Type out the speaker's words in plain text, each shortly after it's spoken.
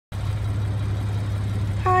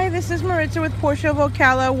this is Maritza with Porsche of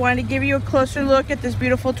Ocala. I wanted to give you a closer look at this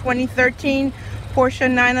beautiful 2013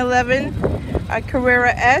 Porsche 911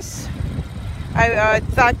 Carrera S. I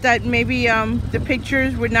thought that maybe the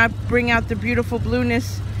pictures would not bring out the beautiful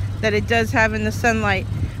blueness that it does have in the sunlight.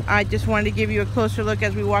 I just wanted to give you a closer look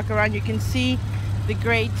as we walk around. You can see the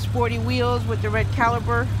great sporty wheels with the red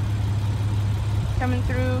caliper coming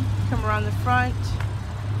through, come around the front.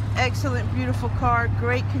 Excellent, beautiful car,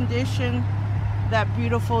 great condition. That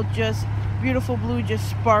beautiful blue just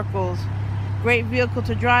sparkles. Great vehicle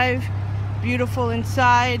to drive, beautiful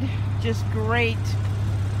inside, just great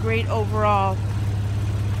overall.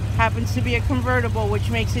 Happens to be a convertible, which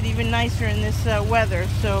makes it even nicer in this weather,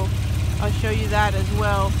 so I'll show you that as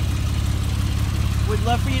well. Would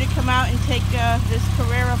love for you to come out and take this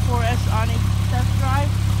Carrera for us on a test drive.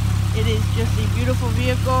 It is just a beautiful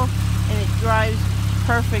vehicle and it drives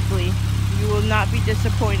perfectly. You will not be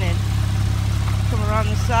disappointed. Come around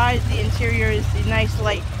the side, the interior is a nice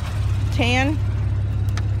light tan.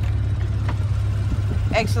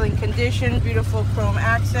 Excellent condition, beautiful chrome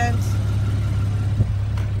accents.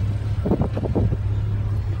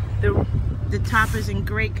 The top is in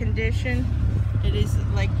great condition. It is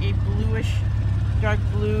like a bluish, dark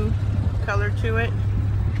blue color to it.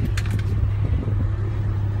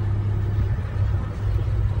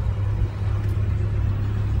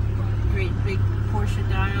 Great big Porsche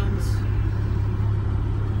dials.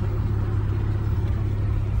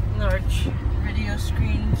 Large video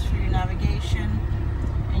screens for your navigation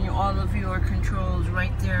and all of your controls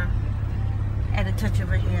right there at a touch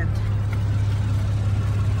of a hand.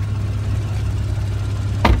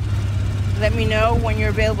 Let me know when you're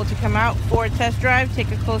available to come out for a test drive.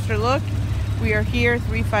 Take a closer look. We are here,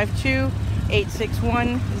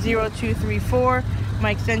 352-861-0234.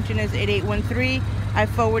 My extension is 8813. I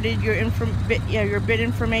forwarded your bid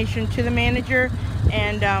information to the manager,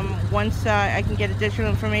 and once I can get additional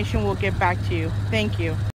information, we'll get back to you. Thank you.